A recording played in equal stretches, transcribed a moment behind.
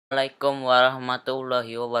Assalamualaikum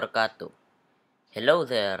warahmatullahi wabarakatuh. Hello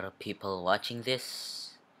there, people watching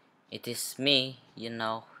this. It is me,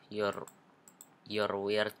 your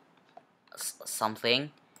weird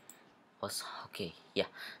something. Okay,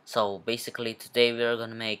 yeah. So basically, today we are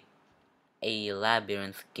gonna make a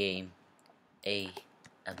labyrinth game, a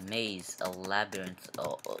maze, a labyrinth,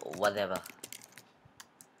 or whatever.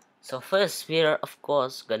 So first, we are of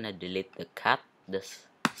course gonna delete the cat, the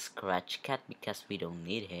scratch cat, because we don't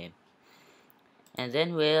need him. And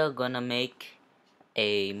then we're gonna make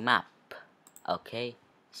a map. Okay,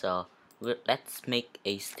 so let's make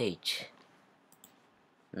a stage.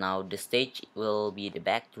 Now the stage will be the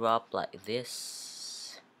backdrop like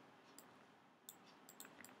this.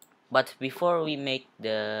 But before we make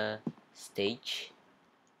the stage,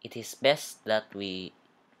 it is best that we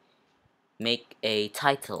make a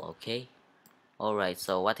title. Okay, alright,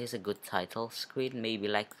 so what is a good title screen? Maybe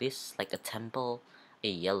like this, like a temple, a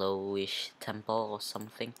yellowish temple or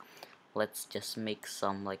something. Let's just make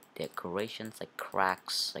some like decorations, like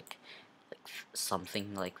cracks, like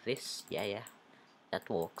something like this. Yeah, that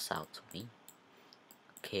works out to me.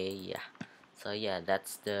 Okay, yeah. So yeah, that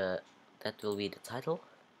will be the title.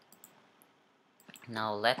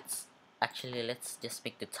 Now let's just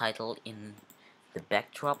make the title in the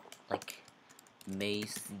backdrop, like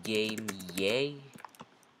maze game yay,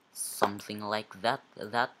 something like that.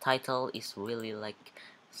 That title is really like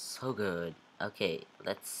so good. Okay,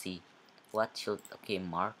 let's see. What should, okay,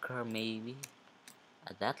 marker maybe.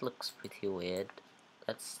 That looks pretty weird.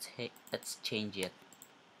 Let's change it.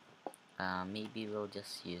 Maybe we'll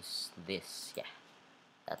just use this. Yeah,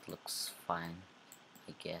 that looks fine,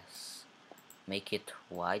 I guess. Make it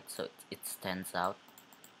white so it stands out.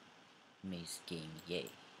 Maze game, yay.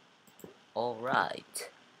 Alright.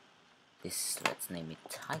 Let's name it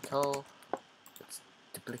title. Let's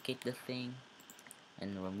duplicate the thing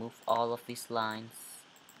and remove all of these lines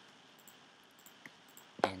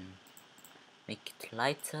and make it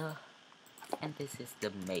lighter. And this is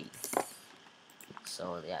the maze.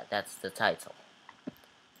 So yeah, that's the title.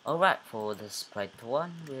 Alright, for the sprite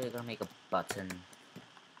one, we're gonna make a button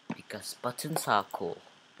because buttons are cool.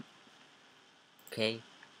 Okay,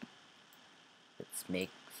 let's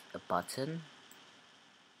make a button,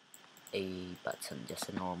 just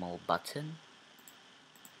a normal button,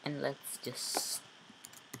 and let's just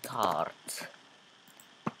start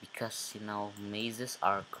because mazes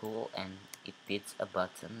are cool and it needs a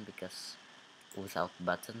button because without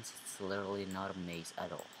buttons it's literally not a maze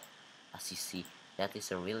at all. As you see, that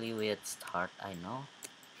is a really weird start, I know,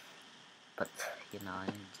 but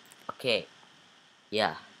okay,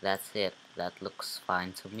 yeah, that's it. That looks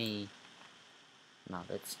fine to me. Now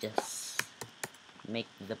let's just make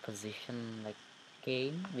the position like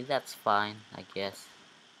game. That's fine, I guess.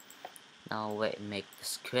 Now we make the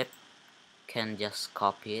script. Can just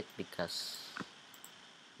copy it because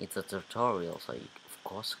it's a tutorial, so you of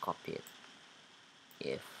course copy it.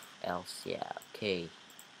 If else, yeah, okay.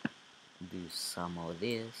 Do some of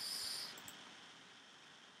this.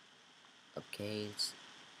 Okay,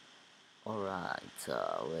 alright.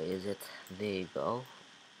 Where is it? There you go.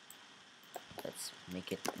 Let's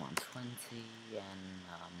make it 120 and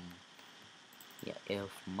yeah,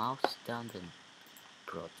 if mouse down then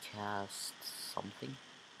broadcast something.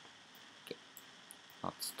 Okay,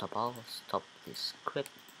 not stop all, stop this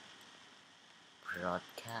script.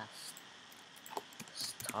 Broadcast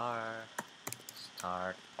start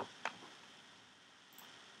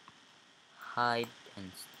hide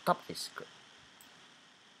and stop this script.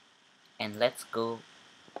 And let's go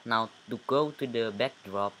now. To go to the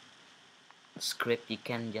backdrop script, you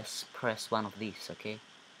can just press one of these, okay,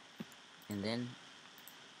 and then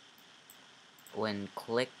when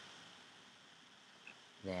click,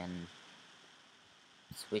 then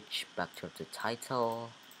switch back to the title,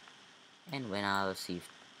 and when I'll see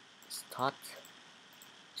start,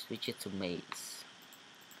 switch it to maze.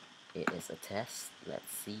 It is a test.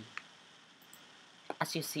 Let's see.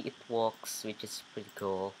 As you see, it works, which is pretty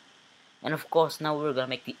cool. And of course, now we're gonna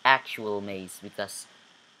make the actual maze because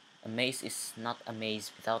a maze is not a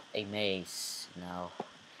maze without a maze. Now,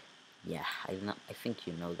 yeah, I think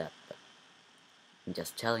you know that, but I'm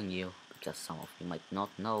just telling you because some of you might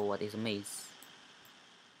not know what is a maze.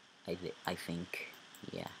 I think,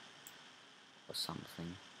 yeah, or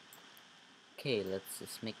something. Okay, let's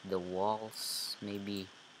just make the walls. Maybe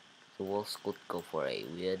the walls could go for a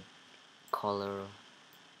weird color.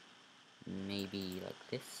 Maybe like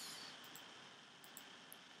this.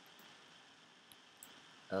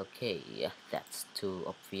 Okay, yeah, that's too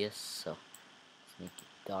obvious, so let's make it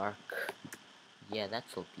dark. Yeah, that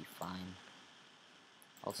will be fine.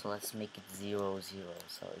 Also, let's make it 0, 0,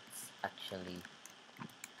 so it's actually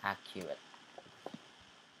accurate.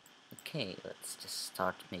 Okay, let's just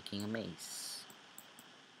start making a maze.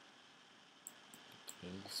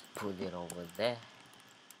 Okay, just put it over there.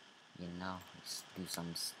 Just do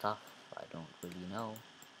some stuff. I don't really know.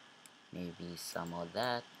 Maybe some of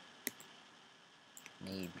that.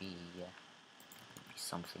 Maybe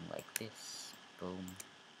something like this. Boom.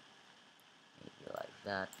 Maybe like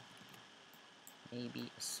that.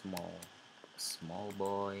 Maybe a small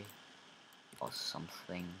boy or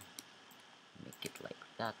something. Make it like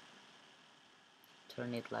that.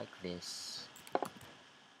 Turn it like this.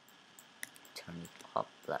 Turn it up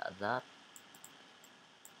like that.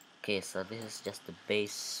 Okay, so this is just the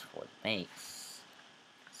base for the maze.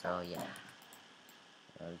 So yeah,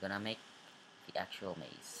 we're gonna make the actual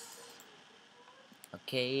maze.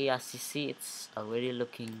 Okay, as you see, it's already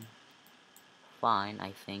looking fine.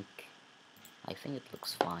 I think it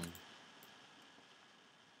looks fine.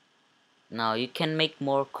 Now you can make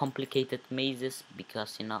more complicated mazes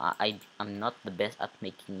because I'm not the best at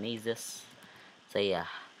making mazes. So yeah,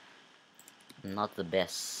 I'm not the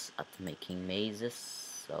best at making mazes.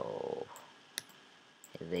 So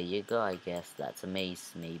there you go. I guess that's a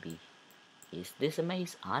maze. Maybe is this a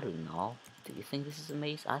maze? I don't know. Do you think this is a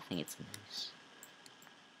maze? I think it's a maze.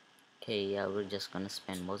 Okay, yeah, we're just gonna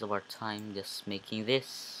spend most of our time just making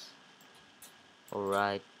this.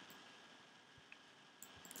 Alright.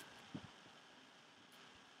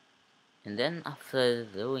 And then after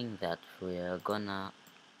doing that, we're gonna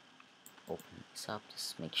open this up,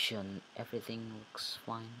 just make sure everything looks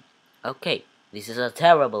fine. Okay, this is a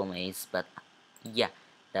terrible maze, but yeah,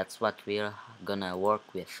 that's what we're gonna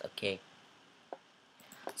work with, okay?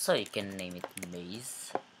 So you can name it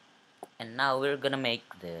maze. And now we're gonna make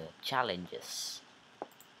the challenges.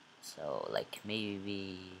 So like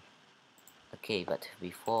maybe... Okay, but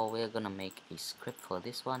before we're gonna make a script for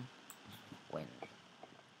this one. When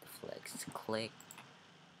the flags click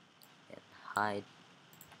and hide,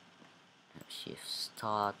 shift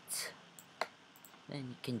start, then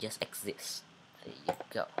you can just exist. There you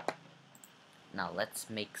go. Now let's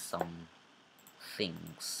make some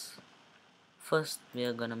things. First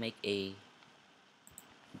we're gonna make a...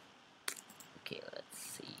 Okay,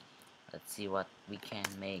 let's see what we can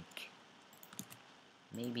make.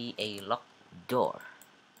 Maybe a locked door.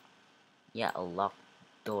 Yeah, a locked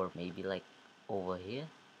door, maybe like over here.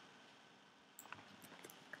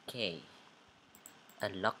 Okay, a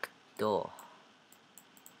locked door.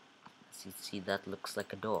 As you see, that looks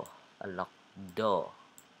like a door. A locked door.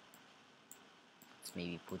 Let's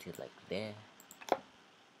maybe put it like there.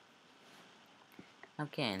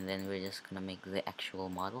 Okay, and then we're just gonna make the actual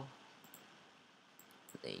model.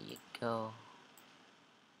 There you go.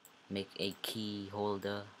 Make a key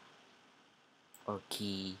holder or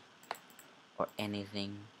key or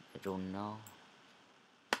anything, I don't know.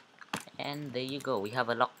 And there you go, we have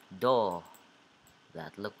a locked door.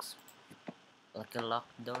 That looks like a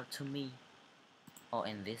locked door to me. Oh,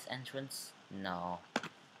 and this entrance? No.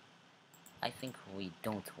 I think we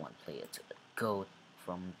don't want player to go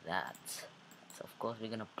from that. So of course we're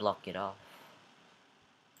gonna block it off.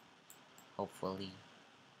 Hopefully.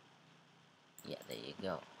 Yeah, there you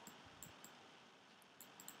go.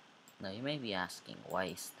 Now you may be asking, why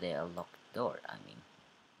is there a locked door? I mean,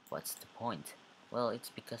 what's the point? Well, it's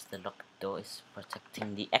because the locked door is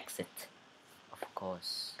protecting the exit, of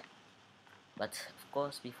course. But of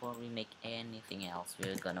course, before we make anything else,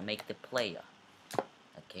 we're gonna make the player.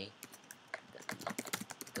 Okay, the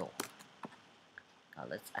locked door. Now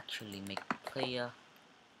let's actually make the player.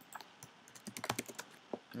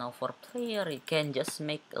 Now for player, you can just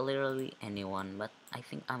make literally anyone, but I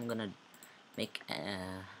think I'm gonna make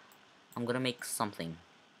something.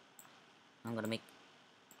 I'm gonna make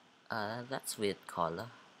that's weird color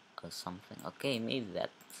or something. Okay, maybe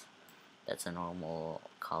that's a normal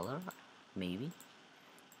color, maybe.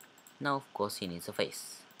 Now of course he needs a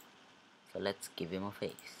face, so let's give him a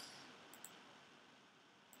face.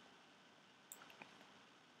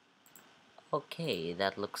 Okay,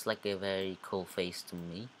 that looks like a very cool face to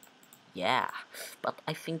me. Yeah, but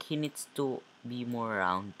I think he needs to be more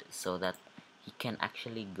round so that he can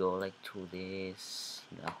actually go like through this,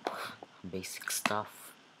 basic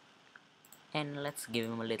stuff. And let's give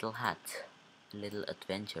him a little hat, a little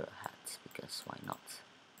adventure hat, because why not?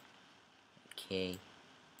 Okay,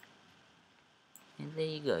 and there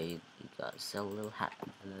you go, you got a little hat,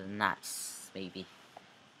 nice, maybe.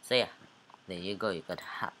 So yeah, there you go, you got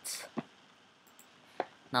a hat.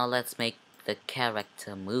 Now let's make the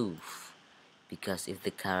character move, because if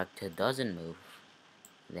the character doesn't move,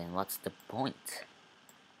 then what's the point?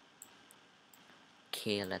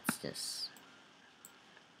 Okay, let's just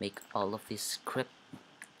make all of this script.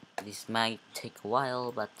 This might take a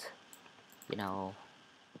while, but you know,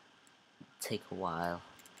 take a while.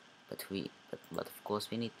 But of course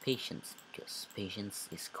we need patience, because patience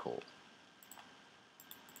is cool.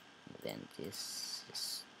 And then this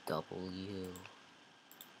is W.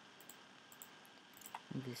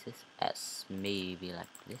 And this is S, maybe like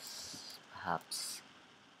this, perhaps.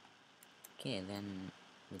 Okay, then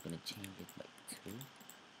we're gonna change it by 2.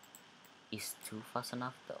 Is 2 fast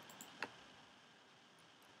enough though?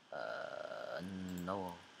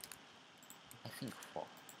 No. I think 4.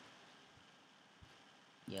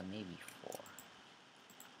 Yeah, maybe 4.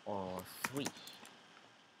 Or 3.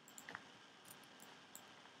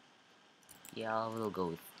 Yeah, we'll go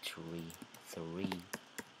with 3. 3.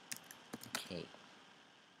 Okay.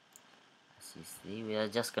 As you see, we are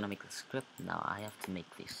just gonna make the script now. I have to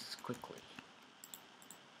make this quickly.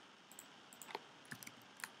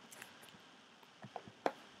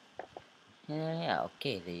 Yeah,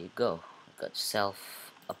 okay, there you go. Got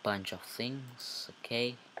yourself a bunch of things,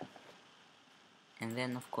 okay. And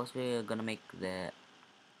then of course we're gonna make this.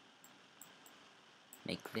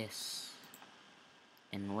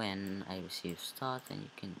 And when I receive start, then you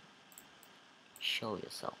can show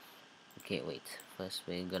yourself. Okay, wait. First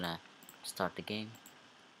we're gonna start the game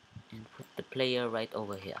and put the player right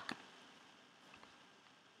over here.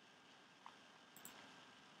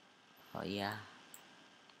 Oh yeah.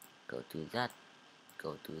 Go to that.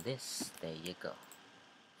 Go to this. There you go.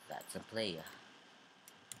 That's a player.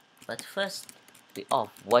 But first,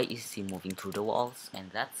 why is he moving through the walls?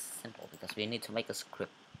 And that's simple, because we need to make a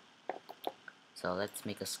script. So let's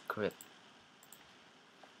make a script.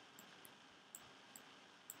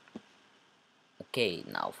 Okay,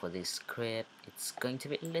 now for this script, it's going to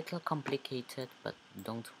be a little complicated, but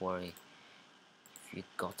don't worry. If you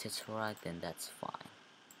got it right, then that's fine.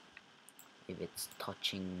 If it's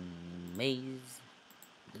touching maze,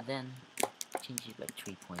 then change it by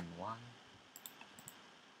 3.1.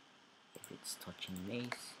 If it's touching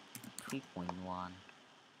maze, 3.1.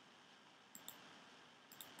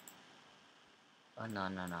 Oh no,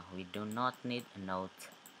 we do not need a note.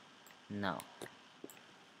 No.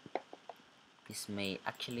 This may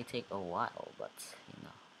actually take a while, but you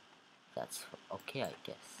know, that's okay, I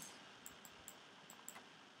guess.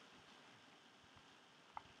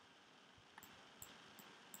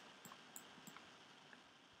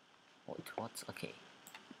 Wait, what's okay?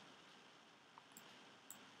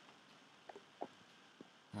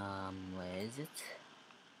 Where is it?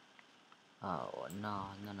 Oh no,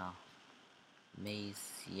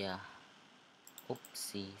 maze, yeah.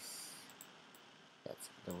 Oopsies, that's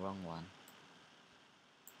the wrong one.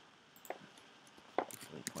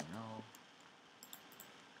 3.0.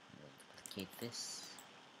 Duplicate this.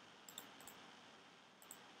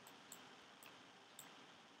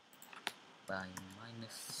 By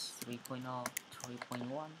minus 3.0,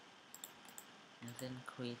 3.1, and then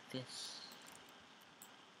create this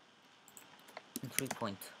in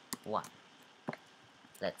 3.1.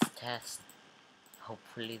 Let's test.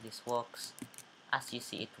 Hopefully this works. As you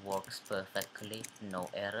see, it works perfectly, no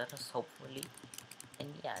errors, hopefully.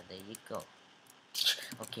 And yeah, there you go.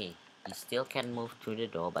 Okay, you still can move through the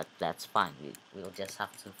door, but that's fine. We'll just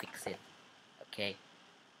have to fix it. Okay,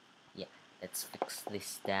 yeah, let's fix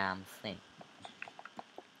this damn thing.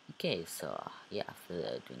 Okay, so yeah,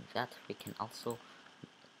 after doing that, we can also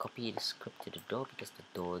copy the script to the door, because the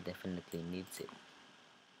door definitely needs it.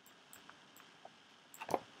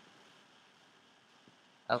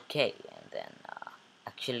 Okay, and then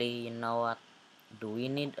actually, you know what? Do we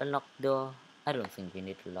need a locked door? I don't think we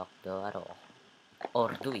need a locked door at all.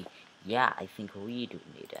 Or do we? Yeah, I think we do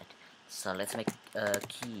need that. So let's make a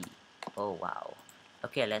key. Oh wow.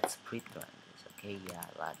 Okay, let's pre-run this. Okay, yeah,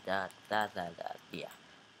 yeah.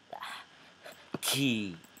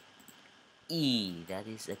 Key. E, that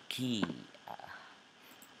is a key.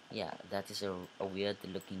 Yeah, that is a weird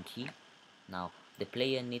looking key. Now, the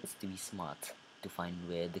player needs to be smart to find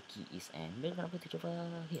where the key is, and we're gonna put it over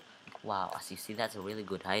here. Wow, as you see, that's a really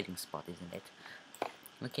good hiding spot, isn't it?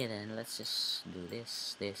 Okay, then let's just do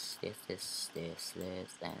this, and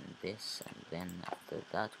this, and then after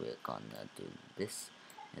that we're gonna do this,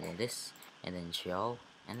 and then show,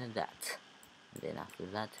 and then that, and then after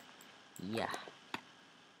that, yeah.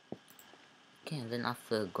 Okay, and then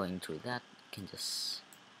after going through that, you can just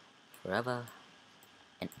forever,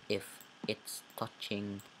 and if it's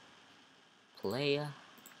touching player,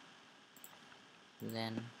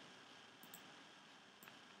 then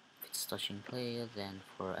if it's touching player, then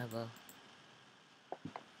forever.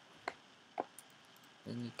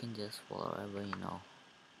 Then you can just forever, you know.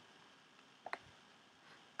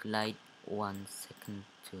 glide 1 second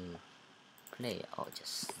to play, or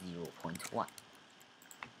just 0.1.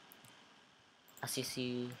 As you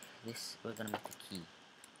see this, we're gonna make the key.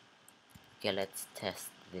 Okay, let's test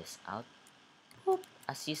this out. Boop.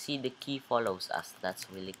 As you see, the key follows us. That's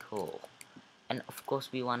really cool. And of course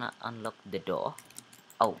we wanna unlock the door.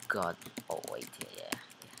 Oh god. Oh wait,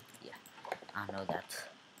 yeah. I know that.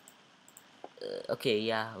 Okay,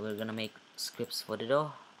 yeah, we're gonna make scripts for the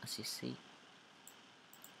door. As you see,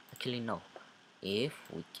 actually no, if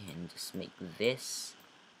we can just make this,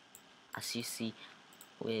 as you see,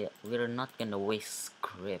 we're not gonna waste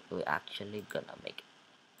script, we're actually gonna make it.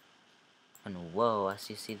 And whoa, as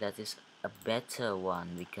you see, that is a better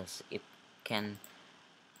one because it can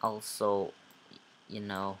also, you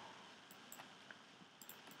know,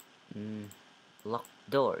 lock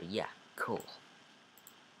door. Yeah, cool.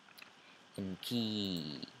 And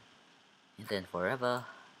key, and then forever,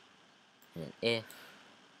 and then if,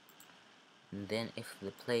 and then if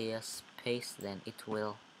the player space, then it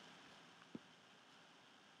will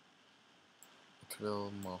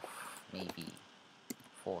move maybe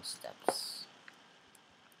 4 steps.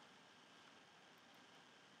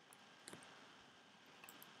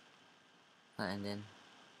 And then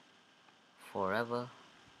forever,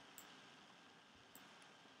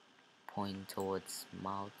 point towards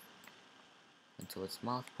mouth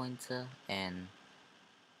pointer, and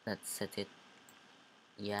let's set it,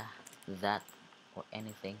 yeah, that or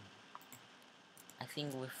anything. I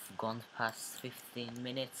think we've gone past 15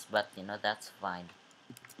 minutes, but you know, that's fine.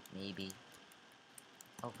 Maybe.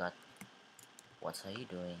 Oh god, what are you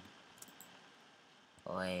doing?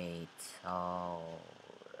 Wait, alright,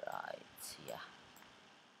 yeah,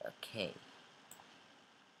 okay.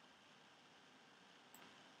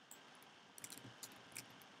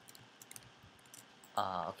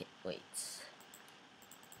 Okay, wait.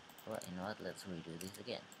 Well, you know what, let's redo this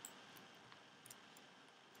again.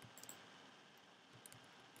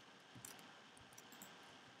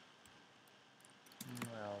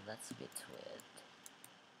 Well, that's a bit weird.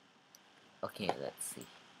 Okay, let's see.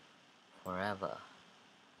 Forever.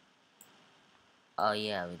 Oh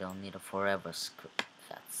yeah, we don't need a forever script.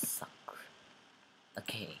 That sucks.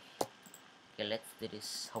 Okay. Okay, let's do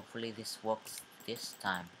this. Hopefully this works this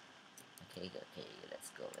time. Okay, let's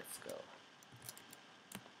go.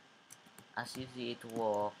 As you see, it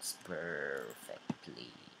works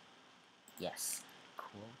perfectly. Yes,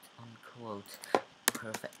 quote unquote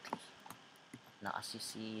perfectly. Now as you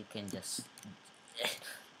see, you can just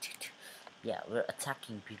yeah, we're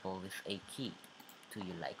attacking people with a key. Do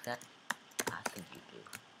you like that? I think you do.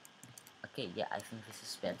 Okay, yeah, I think this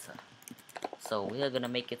is better. So we are gonna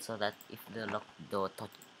make it so that if the lock door touch,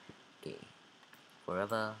 okay,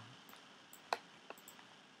 forever,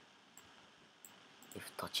 if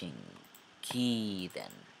touching key,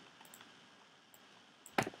 then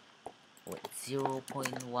wait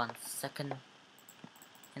 0.1 second,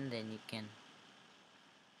 and then you can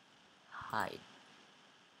hide.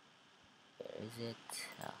 Where is it?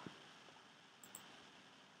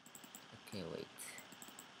 Okay, wait.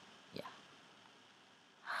 Yeah,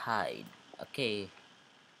 hide. Okay,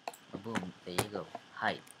 boom, there you go.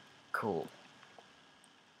 Hide. Cool.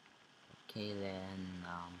 Okay, then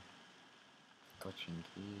touching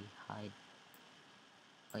key, hide.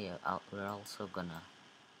 Oh yeah, we're also gonna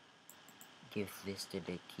give this to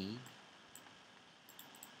the key.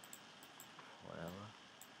 Forever.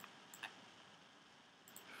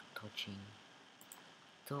 Touching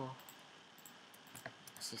door.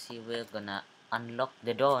 As you see, we're gonna unlock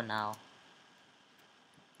the door now.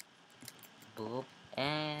 Boop,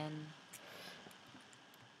 and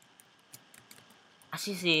as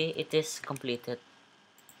you see, it is completed.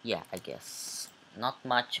 Yeah, I guess not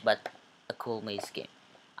much, but a cool maze game.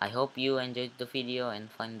 I hope you enjoyed the video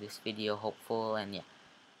and find this video hopeful, and yeah,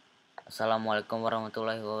 assalamualaikum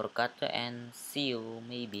warahmatullahi wabarakatuh, and see you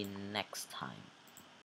maybe next time.